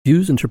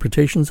Views,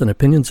 interpretations, and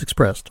opinions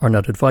expressed are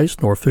not advice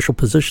nor official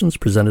positions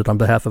presented on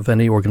behalf of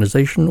any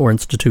organization or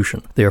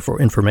institution. They are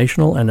for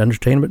informational and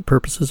entertainment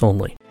purposes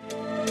only.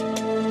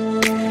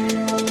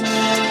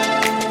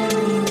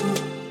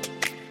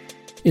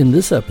 In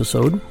this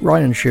episode,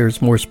 Ryan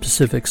shares more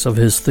specifics of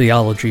his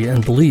theology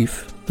and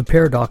belief, the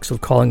paradox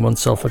of calling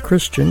oneself a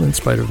Christian in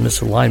spite of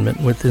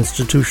misalignment with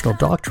institutional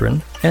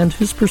doctrine, and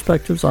his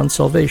perspectives on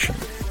salvation.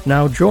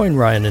 Now join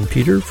Ryan and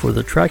Peter for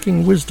the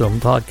Tracking Wisdom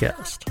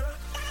podcast.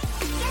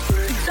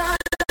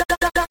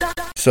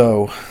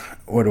 So,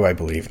 what do I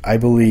believe? I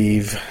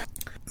believe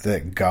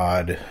that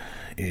God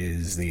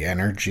is the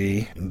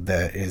energy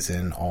that is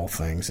in all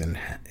things and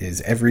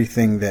is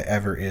everything that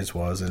ever is,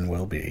 was, and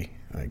will be.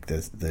 Like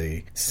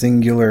the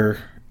singular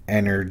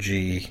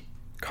energy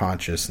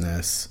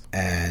consciousness,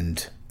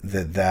 and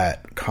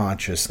that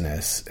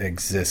consciousness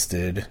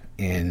existed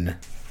in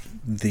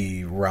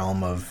the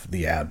realm of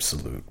the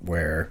absolute,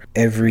 where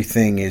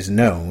everything is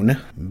known,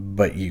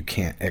 but you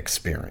can't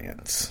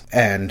experience.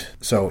 And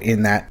so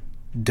in that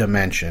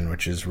dimension,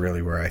 which is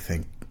really where I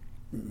think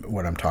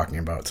what I'm talking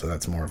about, so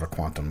that's more of a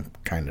quantum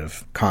kind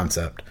of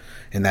concept.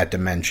 In that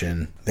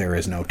dimension, there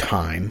is no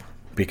time,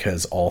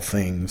 because all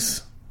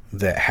things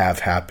that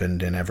have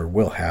happened and ever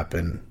will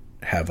happen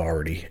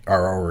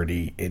are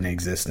already in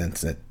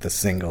existence at the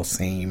single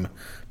same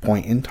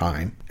point in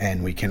time,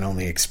 and we can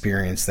only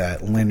experience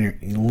that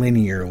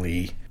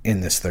linearly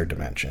in this third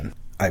dimension.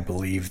 I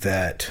believe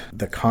that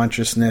the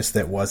consciousness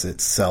that was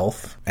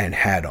itself and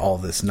had all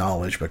this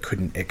knowledge but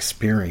couldn't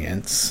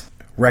experience,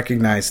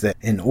 recognized that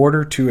in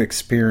order to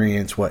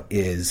experience what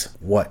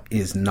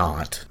is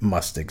not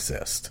must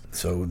exist.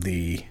 So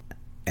the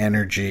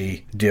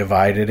energy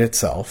divided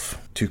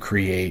itself to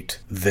create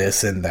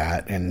this and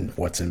that and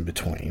what's in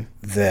between.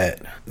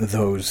 That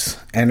those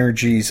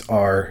energies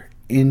are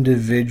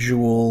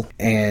individual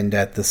and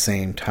at the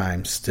same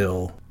time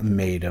still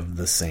made of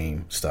the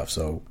same stuff.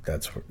 So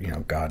that's,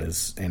 God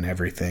is in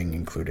everything,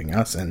 including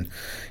us, and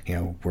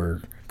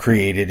we're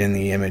created in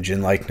the image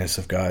and likeness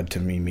of God. To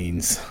me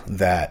means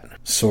that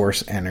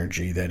source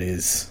energy that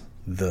is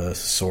the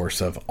source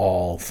of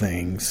all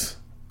things,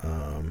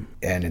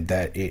 and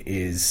that it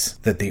is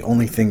that the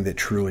only thing that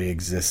truly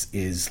exists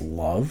is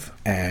love,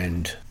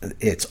 and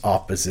its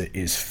opposite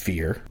is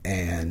fear.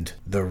 And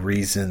the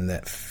reason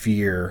that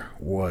fear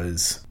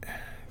was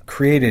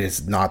created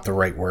is not the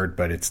right word,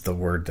 but it's the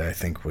word that I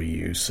think we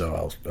use,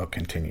 so I'll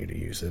continue to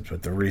use it.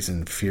 But the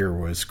reason fear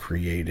was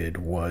created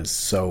was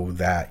so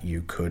that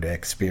you could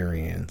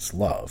experience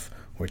love,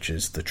 which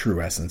is the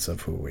true essence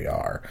of who we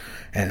are.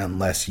 And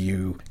unless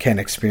you can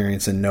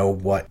experience and know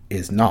what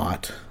is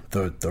not,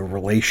 the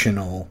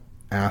relational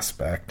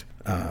aspect,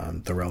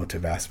 the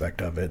relative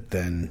aspect of it,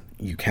 then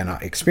you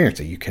cannot experience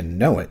it. You can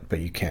know it, but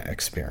you can't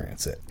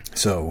experience it.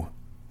 So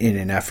in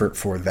an effort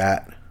for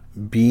that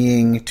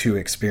being to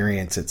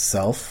experience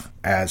itself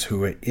as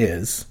who it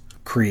is,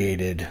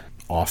 created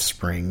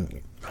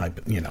offspring,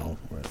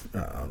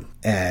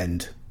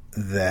 and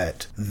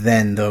that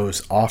then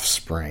those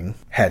offspring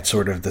had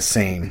sort of the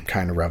same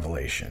kind of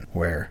revelation,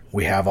 where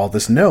we have all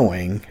this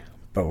knowing,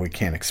 but we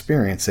can't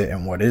experience it.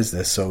 And what is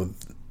this? So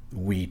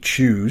we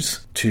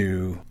choose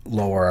to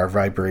lower our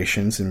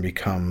vibrations and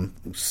become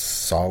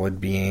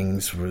solid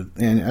beings.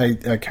 And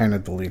I kind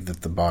of believe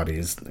that the body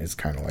is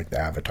kind of like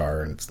the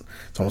avatar, and it's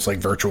almost like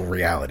virtual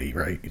reality,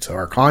 right? So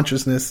our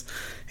consciousness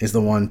is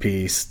the one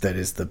piece that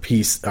is the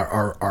piece,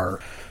 our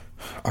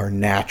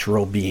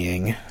natural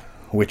being,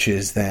 which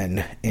is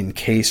then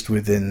encased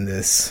within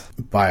this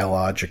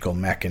biological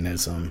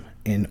mechanism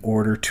in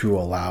order to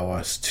allow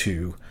us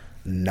to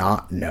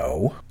not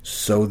know,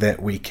 so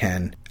that we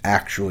can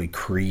actually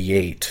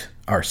create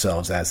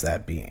ourselves as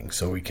that being.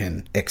 So we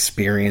can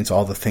experience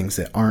all the things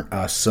that aren't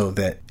us, so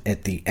that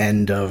at the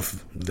end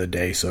of the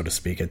day, so to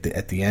speak,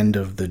 at the end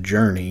of the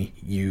journey,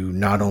 you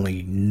not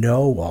only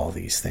know all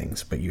these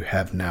things, but you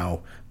have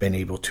now been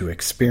able to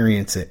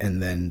experience it,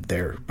 and then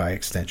there, by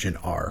extension,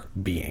 are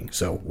being.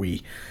 So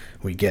we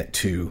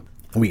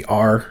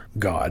are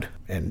God,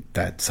 and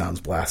that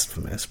sounds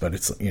blasphemous, but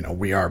it's,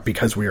 we are,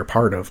 because we are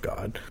part of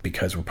God,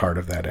 because we're part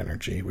of that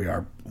energy. We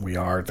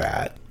are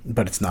that,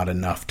 but it's not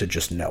enough to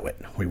just know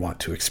it. We want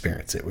to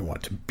experience it. We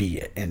want to be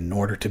it. And in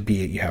order to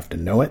be it, you have to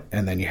know it,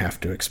 and then you have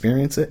to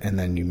experience it, and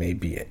then you may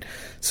be it.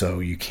 So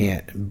you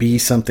can't be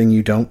something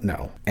you don't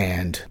know,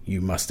 and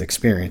you must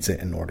experience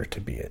it in order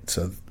to be it.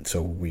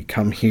 So we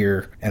come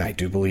here, and I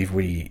do believe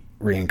we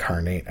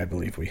reincarnate. I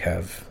believe we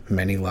have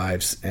many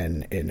lives,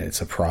 and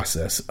it's a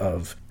process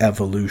of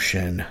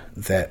evolution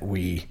that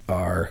we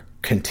are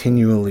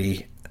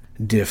continually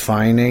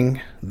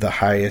defining the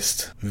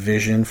highest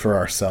vision for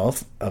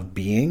ourselves of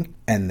being,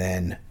 and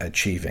then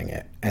achieving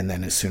it. And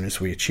then as soon as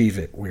we achieve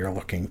it, we are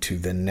looking to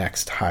the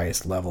next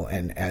highest level.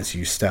 And as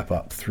you step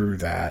up through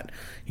that,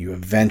 you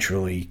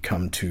eventually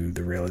come to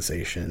the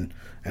realization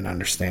and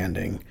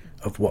understanding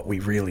of what we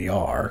really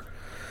are.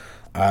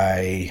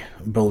 I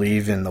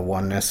believe in the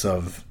oneness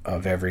of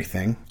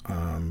everything,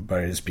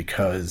 but it is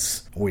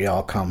because we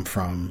all come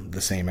from the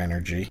same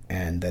energy,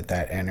 and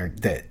that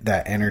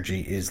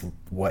energy is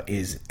what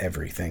is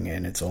everything,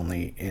 and it's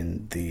only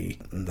in the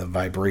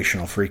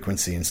vibrational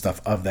frequency and stuff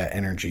of that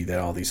energy that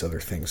all these other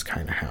things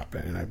kind of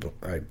happen.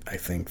 And I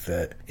think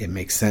that it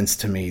makes sense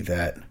to me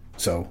that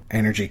so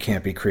energy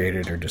can't be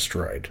created or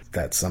destroyed.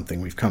 That's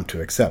something we've come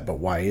to accept. But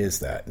why is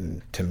that?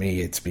 And to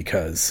me, it's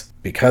because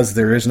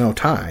there is no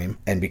time,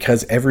 and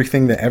because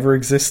everything that ever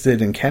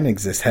existed and can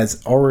exist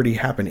has already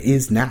happened,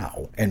 is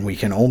now, and we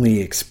can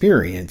only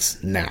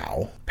experience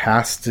now.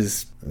 Past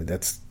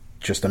that's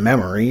just a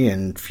memory,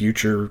 and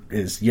future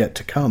is yet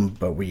to come,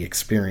 but we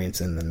experience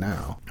in the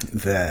now.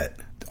 That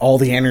all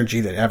the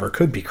energy that ever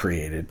could be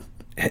created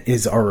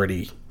is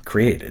already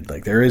created.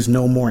 Like, there is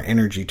no more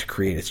energy to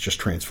create. It's just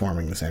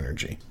transforming this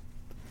energy.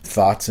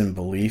 Thoughts and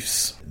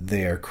beliefs,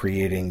 they are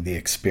creating the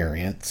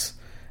experience,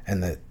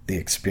 and that the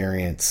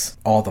experience,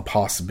 all the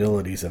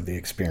possibilities of the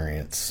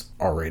experience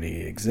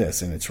already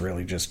exist, and it's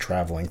really just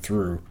traveling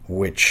through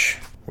which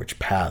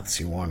paths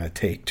you want to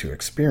take to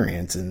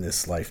experience in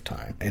this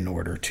lifetime in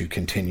order to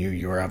continue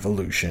your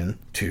evolution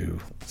to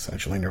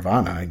essentially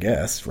nirvana, I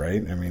guess,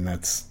 right? I mean,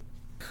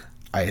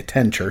 I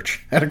attend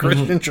church at a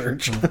Christian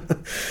church.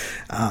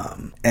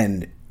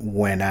 And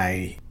when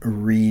I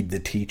read the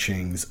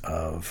teachings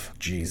of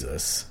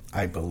Jesus,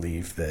 I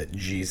believe that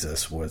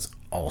Jesus was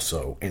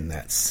also in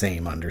that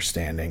same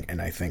understanding.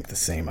 And I think the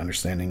same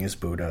understanding is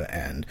Buddha.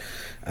 And,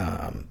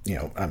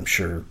 I'm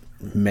sure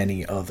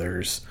many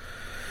others,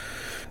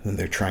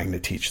 they're trying to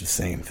teach the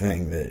same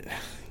thing, that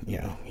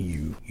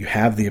you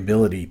have the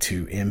ability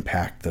to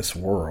impact this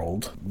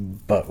world,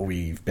 but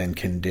we've been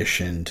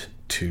conditioned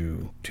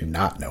to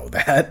not know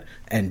that,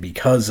 and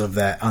because of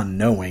that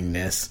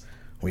unknowingness,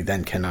 we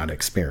then cannot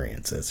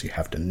experience it. So you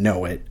have to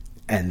know it,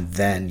 and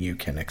then you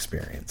can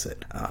experience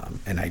it.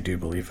 And I do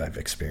believe I've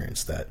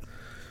experienced that.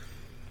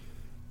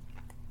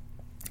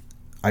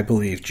 I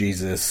believe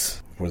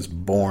Jesus was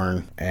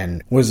born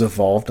and was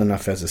evolved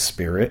enough as a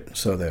spirit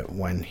so that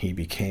when he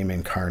became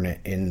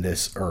incarnate in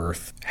this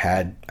earth,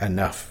 had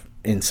enough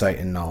insight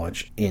and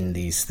knowledge in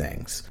these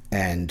things,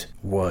 and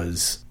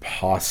was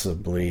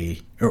possibly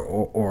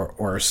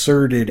or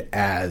asserted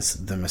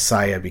as the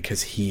Messiah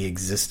because he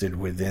existed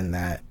within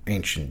that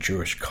ancient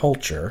Jewish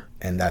culture,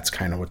 and that's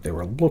kind of what they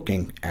were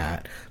looking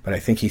at. But I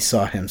think he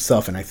saw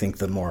himself, and I think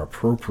the more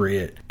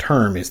appropriate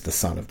term is the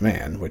Son of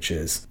Man, which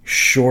is,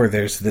 sure,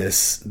 there's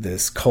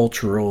this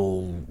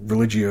cultural,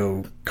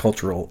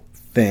 religio-cultural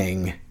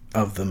thing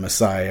of the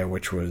Messiah,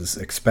 which was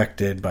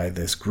expected by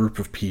this group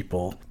of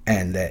people,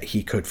 and that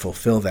he could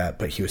fulfill that,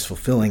 but he was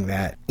fulfilling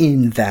that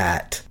in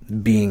that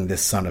being the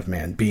Son of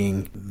Man,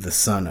 being the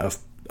son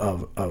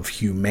of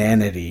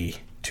humanity,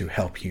 to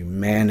help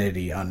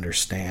humanity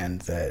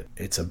understand that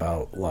it's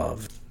about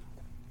love.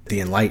 The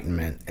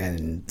enlightenment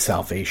and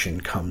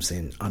salvation comes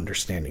in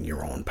understanding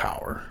your own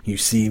power. You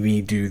see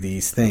me do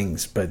these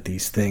things, but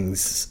these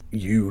things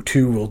you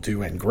too will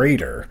do, and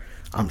greater.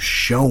 I'm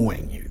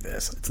showing you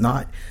this. It's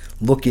not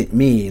look at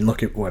me and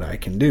look at what I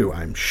can do.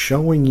 I'm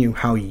showing you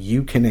how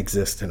you can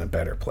exist in a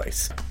better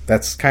place.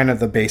 That's kind of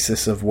the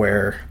basis of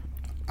where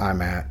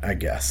I'm at, I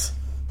guess.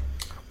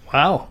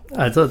 Wow.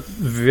 That's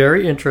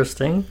very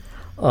interesting.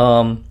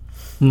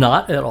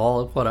 Not at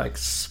all what I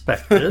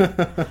expected.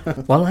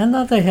 Well,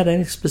 not that I had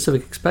any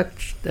specific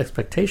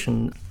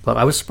expectation, but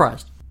I was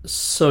surprised.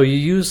 So you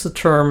use the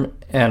term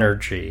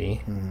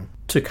energy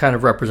to kind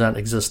of represent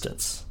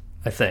existence,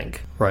 I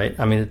think, right?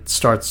 I mean, it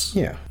starts...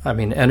 Yeah. I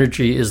mean,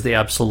 energy is the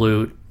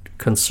absolute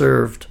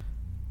conserved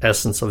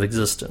essence of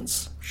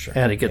existence. Sure.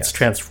 And it gets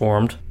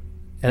transformed,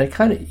 and it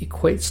kind of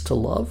equates to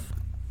love.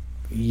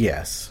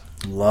 Yes.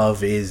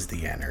 Love is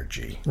the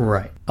energy.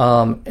 Right.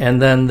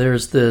 And then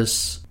there's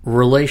this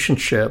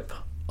relationship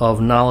of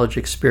knowledge,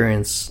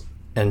 experience,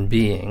 and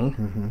being.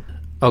 Mm-hmm.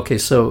 Okay,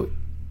 so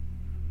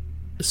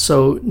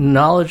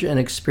knowledge and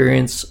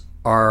experience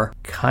are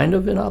kind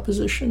of in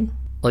opposition.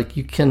 Like,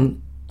 you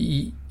can...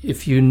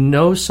 If you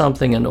know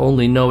something and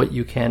only know it,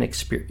 you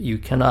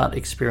cannot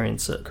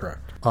experience it.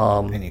 Correct.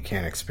 And you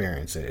can't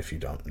experience it if you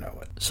don't know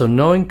it. So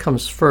knowing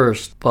comes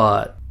first,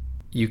 but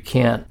you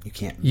can't.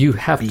 You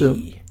have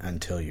to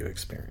until you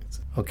experience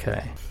it.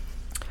 Okay.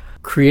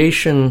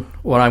 Creation,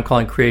 what I'm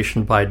calling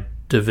creation by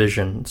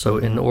division. So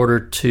in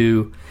order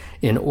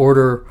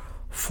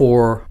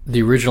for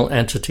the original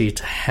entity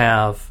to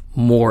have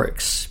more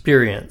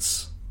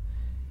experience,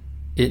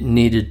 it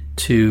needed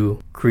to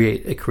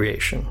create a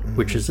creation,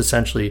 which is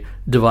essentially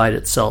divide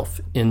itself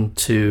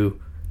into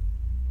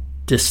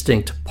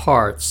distinct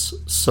parts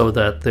so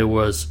that there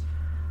was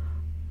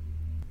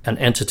an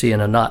entity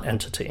and a not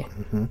entity.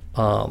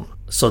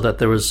 So that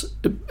there was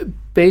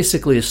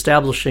basically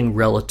establishing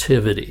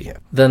relativity. Yeah.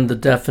 Then the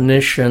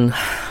definition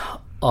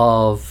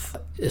of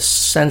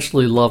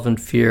essentially love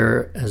and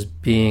fear as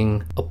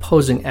being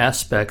opposing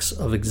aspects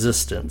of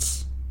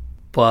existence.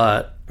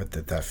 But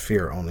that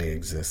fear only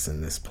exists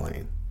in this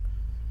plane.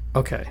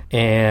 Okay.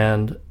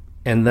 And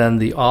and then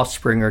the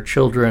offspring or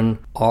children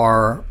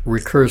are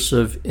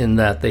recursive in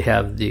that they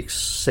have the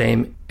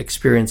same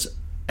experience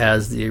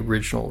as the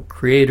original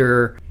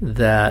creator,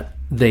 that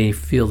they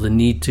feel the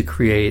need to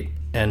create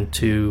and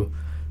to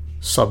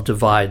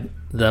subdivide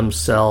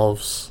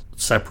themselves,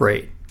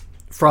 separate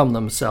from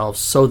themselves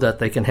so that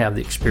they can have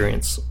the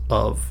experience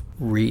of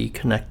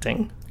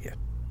reconnecting. Yeah.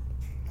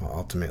 Well,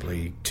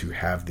 ultimately, to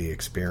have the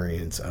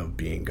experience of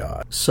being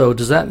God. So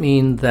does that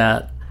mean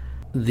that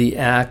the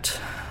act...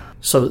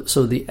 So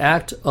the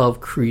act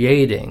of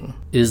creating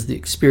is the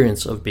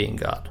experience of being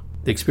God,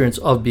 the experience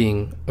of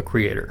being a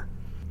creator?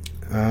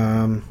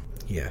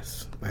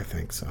 Yes, I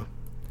think so.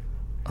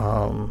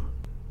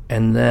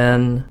 And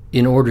then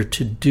in order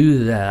to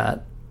do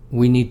that,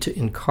 we need to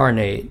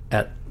incarnate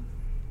at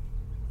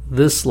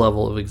this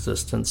level of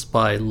existence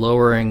by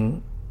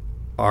lowering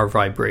our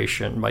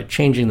vibration, by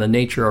changing the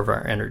nature of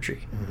our energy.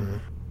 Mm-hmm.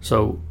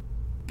 So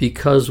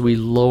because we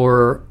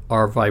lower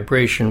our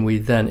vibration, we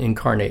then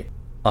incarnate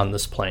on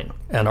this plane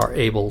and are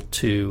able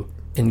to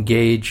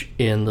engage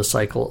in the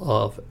cycle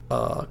of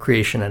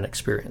creation and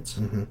experience.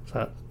 Mm-hmm. Is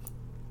that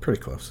pretty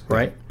close?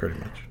 Right? Yeah, pretty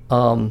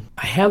much.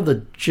 I have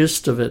the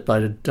gist of it,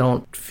 but I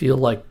don't feel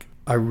like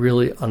I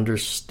really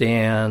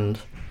understand.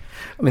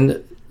 I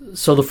mean,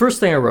 so the first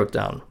thing I wrote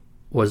down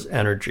was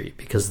energy,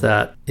 because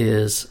that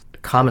is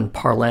common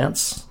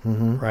parlance,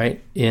 mm-hmm.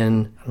 right?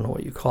 In, I don't know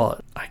what you call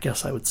it, I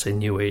guess I would say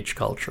New Age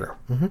culture.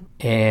 Mm-hmm.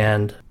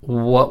 And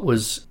what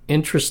was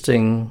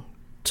interesting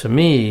to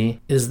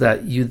me is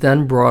that you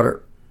then brought it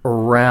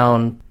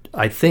around.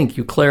 I think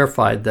you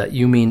clarified that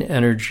you mean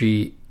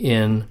energy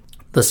in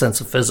the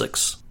sense of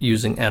physics,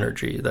 using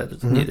energy that is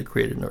mm-hmm. neither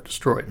created nor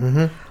destroyed,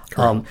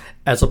 mm-hmm.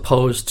 As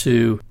opposed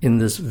to in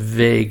this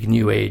vague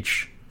New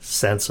Age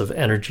sense of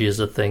energy as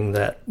a thing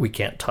that we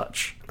can't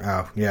touch.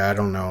 Oh, yeah, I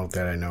don't know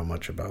that I know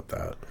much about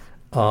that.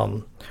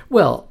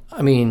 Well,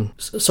 I mean,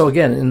 so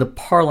again, in the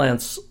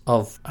parlance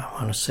of, I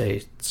want to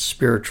say,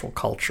 spiritual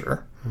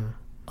culture,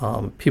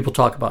 people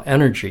talk about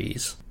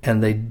energies,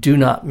 and they do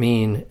not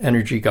mean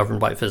energy governed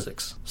by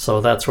physics.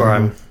 So that's where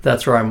I'm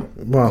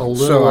a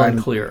little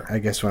unclear. I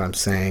guess what I'm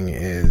saying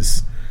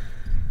is,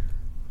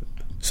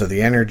 so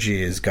the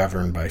energy is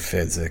governed by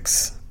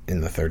physics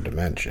in the third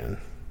dimension.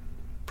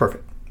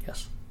 Perfect.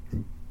 Yes.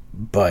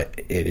 But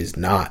it is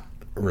not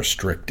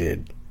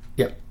restricted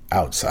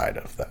outside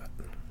of that.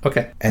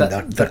 Okay.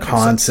 And the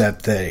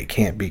concept that it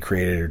can't be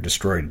created or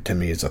destroyed, to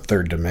me, is a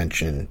third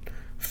dimension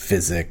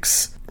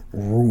physics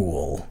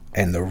rule.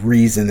 And the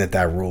reason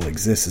that rule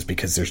exists is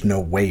because there's no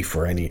way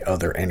for any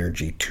other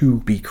energy to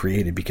be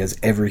created, because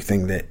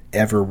everything that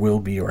ever will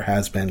be or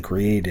has been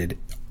created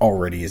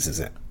already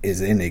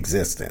is in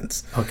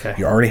existence. Okay.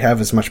 You already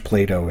have as much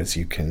Play-Doh as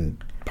you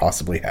can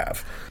possibly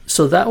have.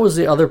 So that was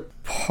the other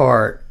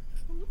part.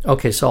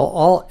 Okay, so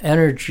all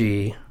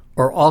energy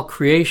or all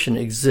creation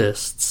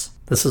exists.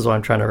 This is what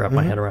I'm trying to wrap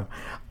my head around.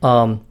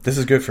 This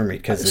is good for me,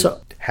 because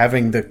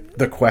having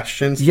the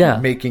questions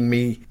making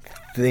me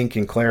think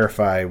and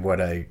clarify what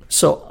I...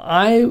 So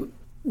I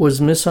was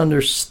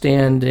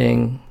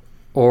misunderstanding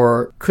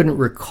or couldn't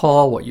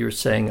recall what you were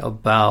saying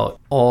about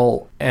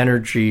all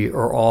energy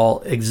or all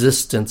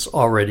existence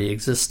already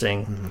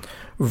existing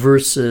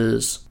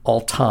versus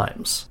all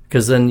times.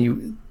 Because then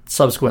you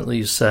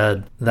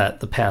said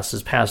that the past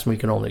is past and we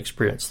can only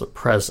experience the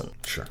present.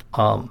 Sure.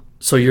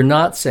 So you're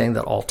not saying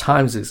that all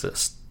times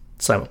exist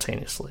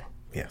simultaneously.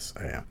 Yes,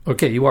 I am.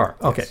 Okay, you are.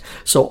 Yes. Okay.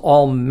 So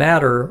all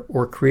matter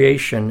or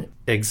creation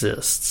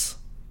exists,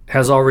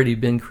 has already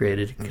been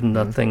created,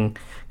 nothing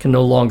can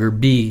no longer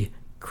be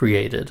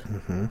created.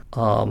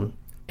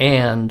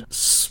 And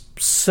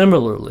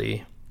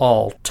similarly,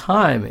 all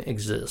time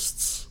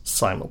exists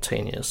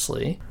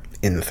simultaneously.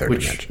 In the third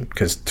dimension,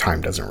 because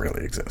time doesn't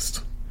really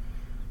exist.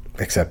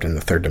 Except in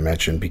the third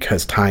dimension,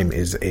 because time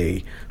is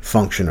a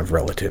function of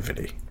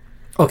relativity.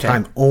 Okay.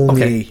 Time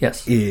only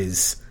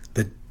is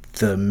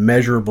the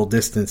measurable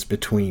distance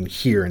between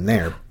here and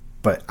there,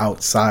 but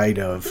outside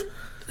of...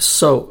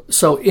 So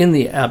in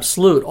the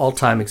absolute, all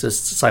time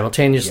exists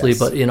simultaneously,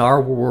 but in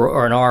our world,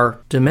 or in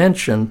our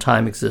dimension,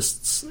 time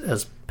exists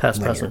as past,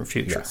 linear, present, and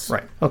future. Yes.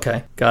 Right.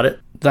 Okay. Got it.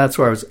 That's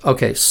where I was.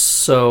 Okay.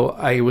 So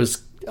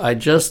I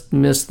just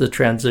missed the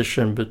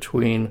transition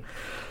between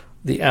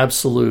the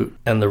absolute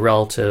and the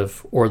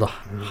relative, or the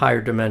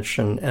higher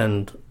dimension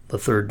and the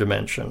third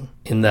dimension,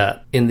 in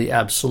that in the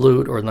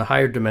absolute or in the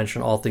higher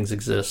dimension, all things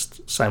exist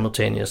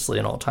simultaneously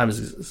and all times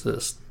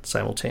exist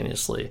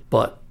simultaneously.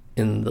 But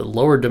in the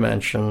lower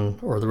dimension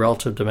or the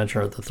relative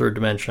dimension or the third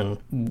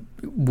dimension,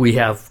 we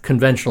have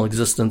conventional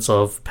existence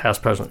of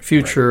past, present,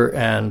 future,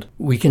 and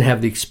we can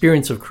have the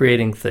experience of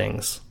creating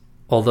things,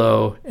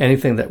 although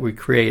anything that we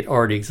create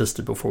already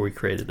existed before we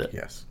created it.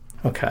 Yes.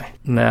 Okay.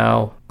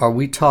 Now, are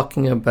we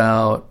talking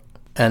about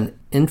an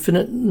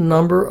infinite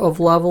number of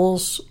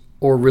levels,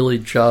 or really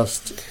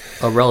just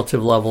a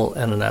relative level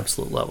and an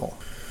absolute level?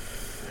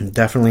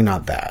 Definitely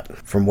not that.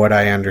 From what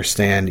I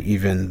understand,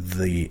 even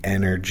the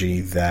energy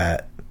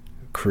that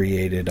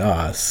created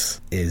us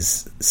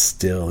is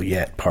still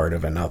yet part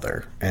of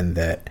another, and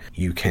that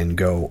you can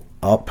go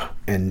up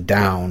and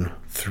down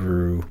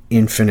through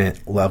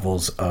infinite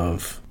levels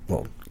of,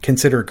 well,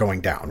 consider it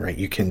going down, right?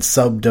 You can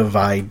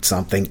subdivide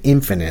something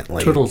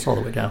infinitely. Turtles all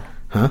the way down.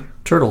 Huh?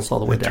 Turtles all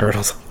the way down.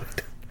 Turtles all the way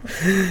down.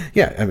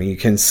 Yeah, I mean,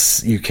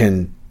 you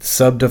can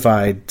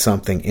subdivide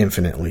something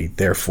infinitely,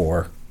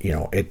 therefore,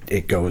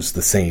 it goes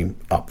the same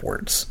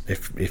upwards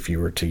if you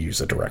were to use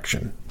a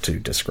direction to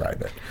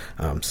describe it.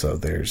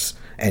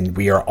 And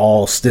we are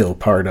all still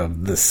part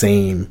of the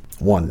same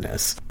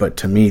oneness. But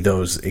to me,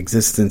 those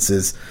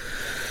existences,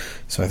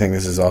 so I think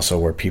this is also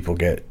where people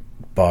get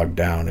bogged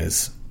down,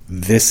 is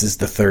this is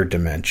the third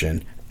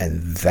dimension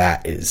and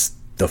that is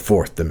the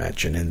fourth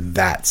dimension and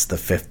that's the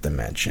fifth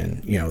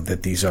dimension.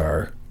 That these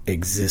are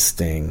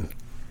existing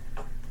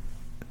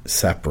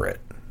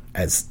separate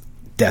as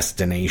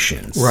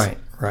destinations. Right.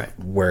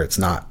 Where it's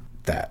not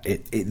that. The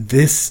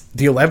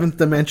 11th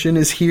dimension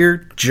is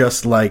here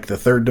just like the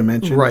third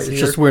dimension Right, is it's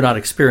here. just we're not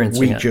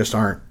experiencing it. We just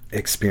aren't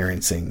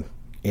experiencing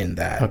in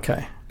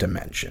that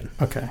dimension.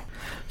 Okay.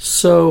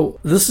 So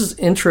this is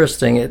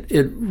interesting. It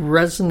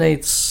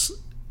resonates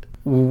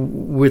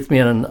with me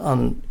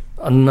on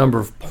a number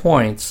of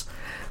points.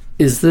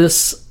 Is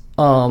this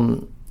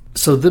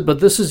but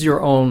this is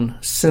your own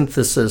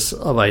synthesis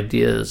of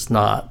ideas,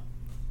 not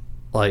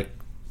like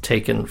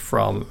taken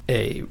from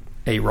a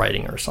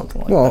writing or something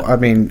like that? Well, I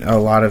mean, a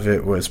lot of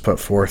it was put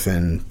forth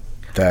in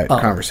that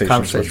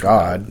conversations with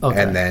God,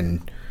 and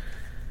then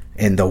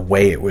in the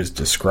way it was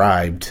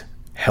described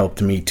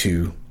helped me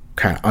to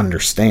kind of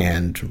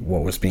understand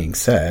what was being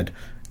said,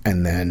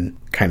 and then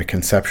kind of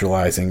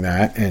conceptualizing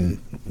that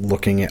and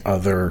looking at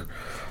other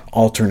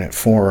alternate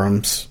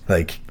forums,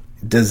 like,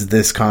 does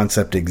this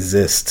concept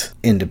exist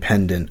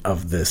independent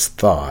of this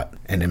thought?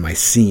 And am I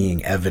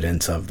seeing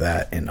evidence of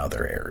that in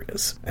other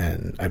areas?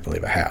 And I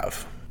believe I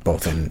have,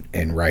 both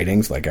in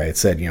writings, like I had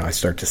said, I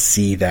start to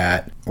see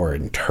that or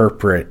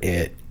interpret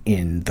it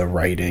in the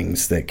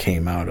writings that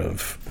came out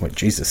of what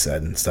Jesus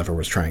said and stuff I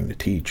was trying to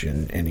teach,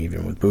 and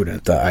even with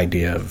Buddha, the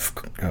idea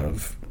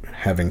of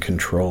having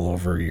control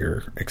over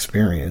your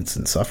experience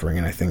and suffering.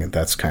 And I think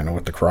that's kind of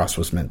what the cross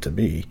was meant to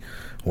be,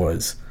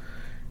 was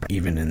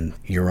even in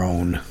your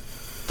own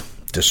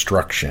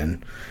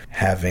destruction,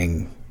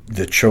 having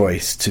the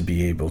choice to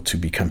be able to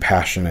be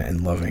compassionate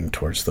and loving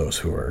towards those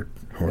who are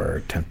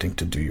attempting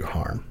to do you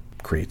harm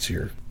creates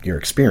your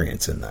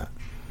experience in that.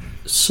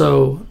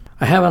 So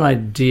I have an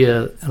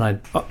idea, and I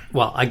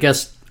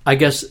guess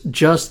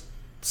just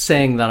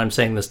saying that I'm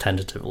saying this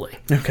tentatively.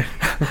 Okay.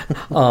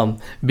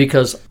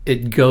 Because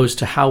it goes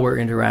to how we're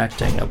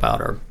interacting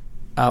about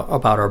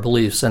our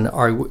beliefs, and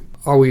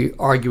are we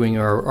arguing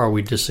or are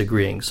we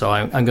disagreeing? So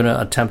I'm going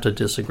to attempt a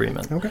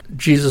disagreement. Okay.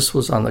 Jesus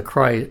was on the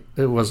cross.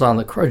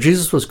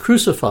 Jesus was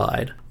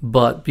crucified,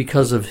 but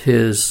because of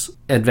his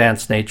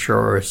advanced nature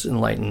or his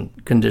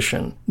enlightened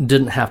condition,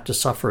 didn't have to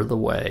suffer the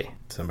way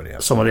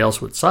somebody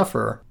else would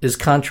suffer, is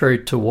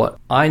contrary to what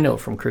I know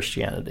from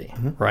Christianity,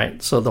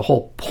 right? So the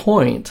whole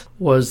point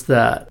was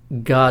that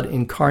God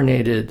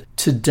incarnated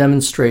to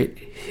demonstrate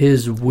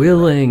his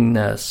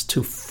willingness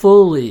to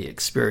fully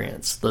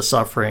experience the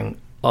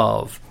suffering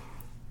of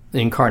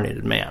the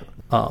incarnated man.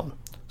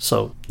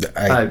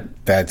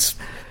 That's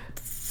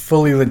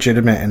fully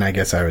legitimate, and I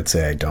guess I would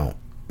say I don't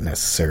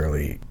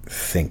necessarily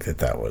think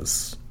that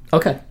was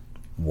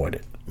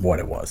what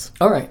it was.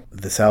 All right.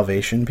 The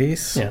salvation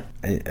piece, yeah.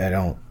 I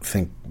don't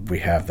think we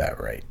have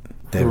that right.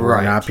 That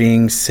we're not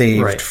being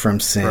saved from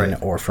sin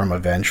or from a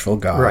vengeful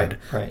God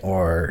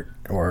or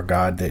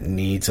God that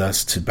needs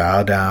us to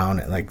bow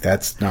down. Like,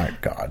 that's not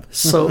God.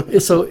 So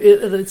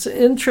it's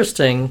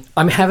interesting.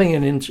 I'm having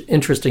an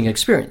interesting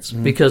experience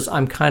because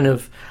I'm kind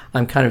of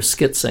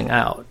skitzing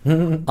out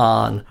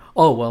on,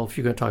 if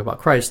you're going to talk about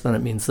Christ, then it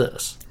means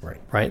this.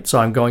 Right. So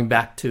I'm going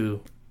back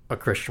to a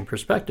Christian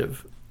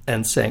perspective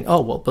and saying,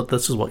 but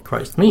this is what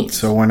Christ means.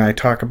 So when I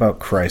talk about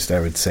Christ, I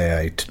would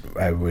say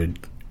I would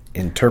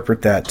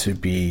interpret that to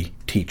be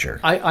teacher.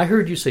 I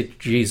heard you say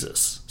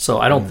Jesus, so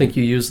I don't think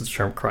you use the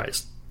term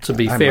Christ. To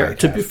be fair,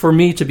 for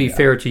me to be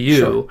fair to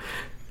you,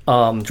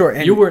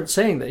 sure. You weren't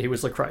saying that he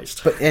was the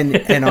Christ. But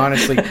and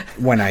honestly,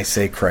 when I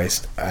say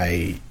Christ,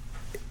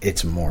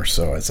 it's more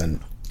so as a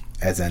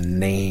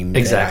name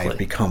that I've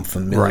become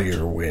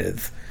familiar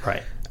with,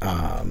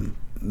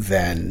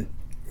 than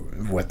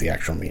what the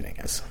actual meaning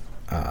is.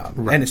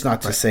 And it's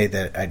not to say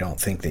that I don't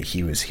think that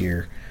he was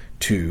here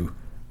to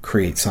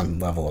create some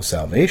level of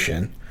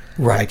salvation.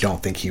 I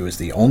don't think he was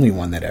the only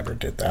one that ever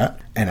did that.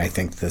 And I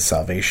think the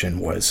salvation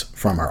was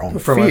from our own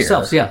fear.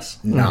 Ourselves, yes.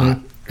 Not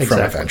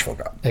from a vengeful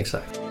God.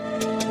 Exactly.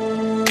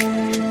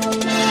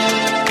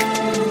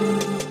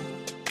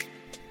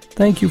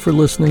 Thank you for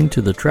listening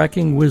to the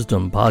Tracking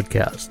Wisdom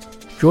podcast.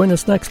 Join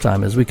us next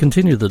time as we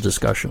continue the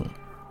discussion.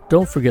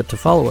 Don't forget to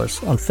follow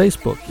us on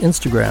Facebook,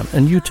 Instagram,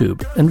 and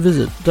YouTube, and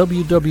visit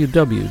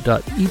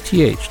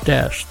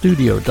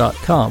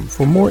www.eth-studio.com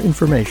for more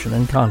information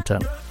and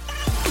content.